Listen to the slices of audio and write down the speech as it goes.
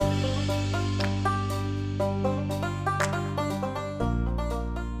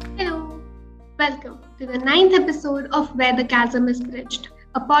to the ninth episode of Where the Chasm is Bridged,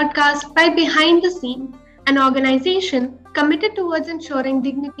 a podcast by Behind the Scene, an organization committed towards ensuring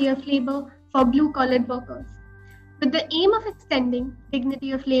dignity of labor for blue-collar workers. With the aim of extending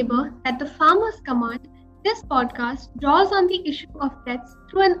dignity of labor that the farmers command, this podcast draws on the issue of deaths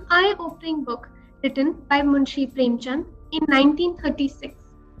through an eye-opening book written by Munshi Premchand in 1936.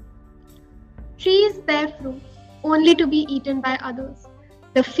 Trees bear fruits only to be eaten by others.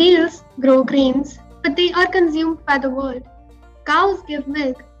 The fields grow grains, but they are consumed by the world. Cows give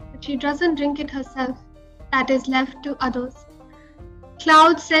milk, but she doesn't drink it herself. That is left to others.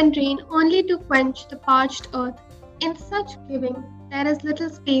 Clouds send rain only to quench the parched earth. In such giving, there is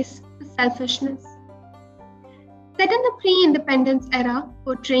little space for selfishness. Set in the pre-independence era,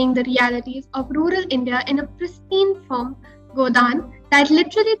 portraying the realities of rural India in a pristine form, Godan, that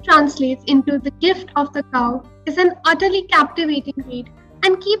literally translates into the gift of the cow, is an utterly captivating read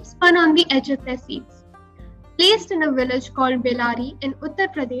and keeps one on the edge of their seats. Placed in a village called Belari in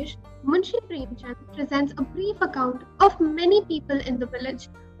Uttar Pradesh, Munshi Premchand presents a brief account of many people in the village,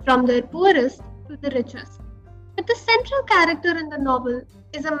 from the poorest to the richest. But the central character in the novel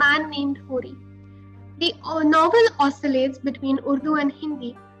is a man named Hori. The novel oscillates between Urdu and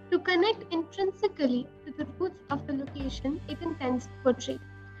Hindi to connect intrinsically to the roots of the location it intends to portray.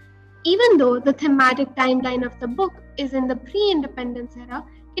 Even though the thematic timeline of the book is in the pre-independence era,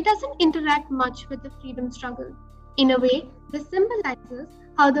 it doesn't interact much with the freedom struggle. In a way, this symbolizes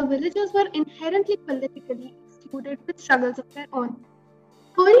how the villagers were inherently politically excluded with struggles of their own.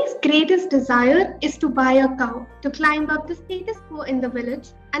 Hori's greatest desire is to buy a cow, to climb up the status quo in the village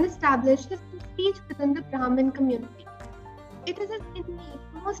and establish his prestige within the Brahmin community. It is his innate,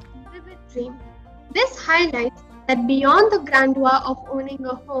 most vivid dream. This highlights that beyond the grandeur of owning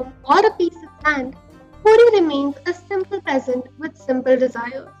a home or a piece of land, Hori remains a simple peasant with simple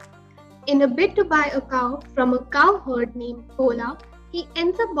desires. In a bid to buy a cow from a cow herd named Bola, he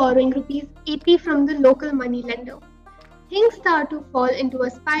ends up borrowing rupees 80 from the local money lender. Things start to fall into a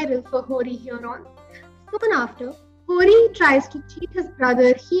spiral for Hori hereon. Soon after, Hori tries to cheat his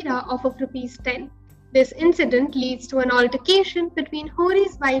brother Hira off of rupees 10. This incident leads to an altercation between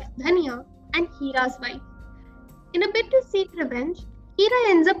Hori's wife Dhanya and Hira's wife. In a bid to seek revenge, Hira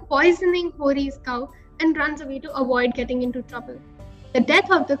ends up poisoning Hori's cow and runs away to avoid getting into trouble. The death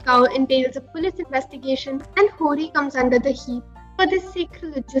of the cow entails a police investigation and Hori comes under the heat for this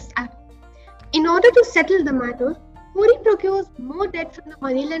sacrilegious act. In order to settle the matter, Hori procures more debt from the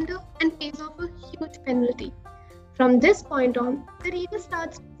moneylender and pays off a huge penalty. From this point on, the reader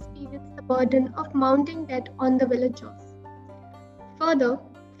starts to experience the burden of mounting debt on the villagers. Further,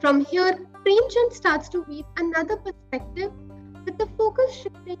 from here, Premchand starts to weave another perspective with the focus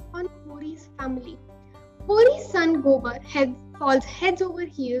shifting on Hori's family. Hori's son Gobar falls heads over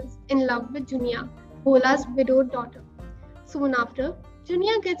heels in love with Junia, Bola's widowed daughter. Soon after,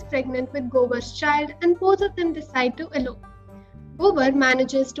 Junia gets pregnant with Gobar's child and both of them decide to elope. Gobar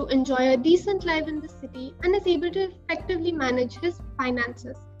manages to enjoy a decent life in the city and is able to effectively manage his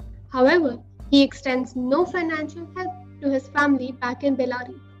finances. However, he extends no financial help to his family back in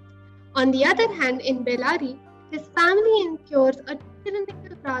Belari. On the other hand, in Belari, his family incurs a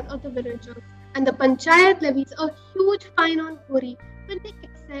tyrannical wrath of the villagers, and the panchayat levies a huge fine on Hori when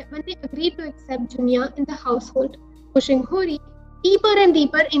they agree to accept Junia in the household, pushing Hori deeper and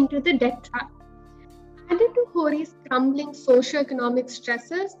deeper into the debt trap. Added to Hori's crumbling socio-economic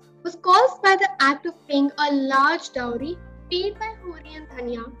stresses was caused by the act of paying a large dowry paid by Hori and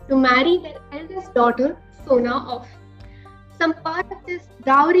Dhanya to marry their eldest daughter, Sona, off. Some part of this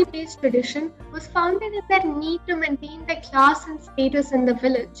dowry-based tradition was founded in their need to maintain their class and status in the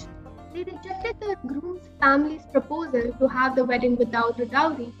village. They rejected the groom's family's proposal to have the wedding without a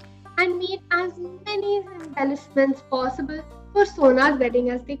dowry and made as many embellishments possible for Sona's wedding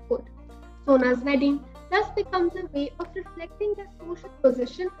as they could. Sona's wedding thus becomes a way of reflecting their social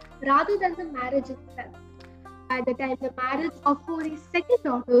position rather than the marriage itself. By the time the marriage of Hori's second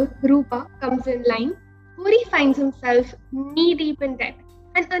daughter, Rupa, comes in line, Hori finds himself knee-deep in debt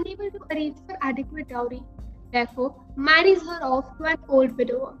and unable to arrange for adequate dowry. Therefore, marries her off to an old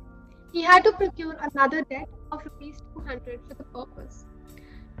widower. He had to procure another debt of rupees 200 for the purpose.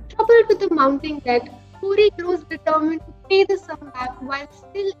 Troubled with the mounting debt, Hori grows determined to pay the sum back while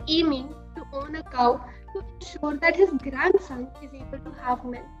still aiming to own a cow to ensure that his grandson is able to have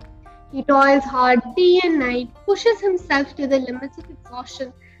milk. He toils hard day and night, pushes himself to the limits of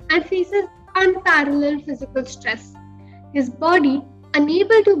exhaustion, and faces unparalleled physical stress. His body,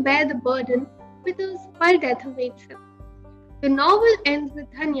 unable to bear the burden, withers while death awaits him. The novel ends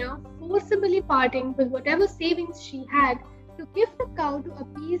with Dhanya forcibly parting with whatever savings she had to give the cow to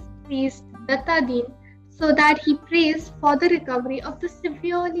appease priest Dattadin so that he prays for the recovery of the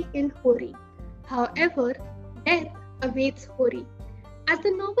severely ill Hori. However, death awaits Hori. As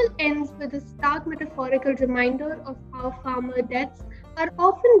the novel ends with a stark metaphorical reminder of how farmer deaths are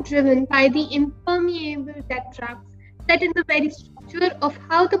often driven by the impermeable death traps set in the very structure of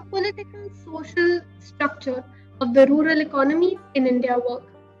how the political social structure of the rural economies in India work.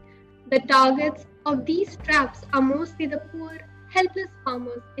 The targets of these traps are mostly the poor, helpless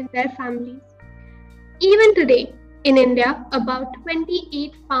farmers in their families. Even today, in India, about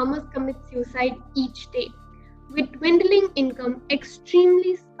 28 farmers commit suicide each day. With dwindling income,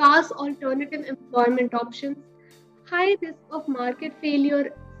 extremely scarce alternative employment options, high risk of market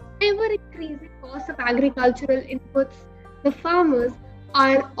failure, ever increasing cost of agricultural inputs, the farmers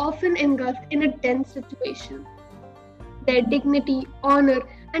are often engulfed in a dense situation. Their dignity, honor,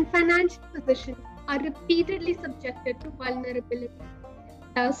 and financial position are repeatedly subjected to vulnerability.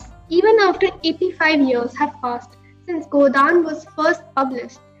 Thus, even after 85 years have passed since Godan was first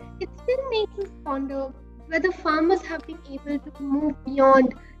published, it still makes us ponder whether farmers have been able to move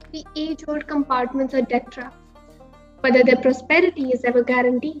beyond the age old compartments or debt traps, whether their prosperity is ever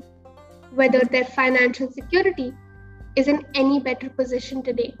guaranteed, whether their financial security is in any better position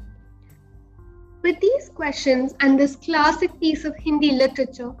today. With these questions and this classic piece of Hindi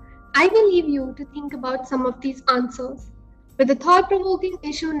literature, I will leave you to think about some of these answers. With a thought provoking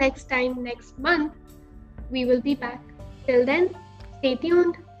issue next month, we will be back. Till then, stay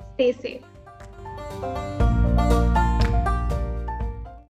tuned, stay safe.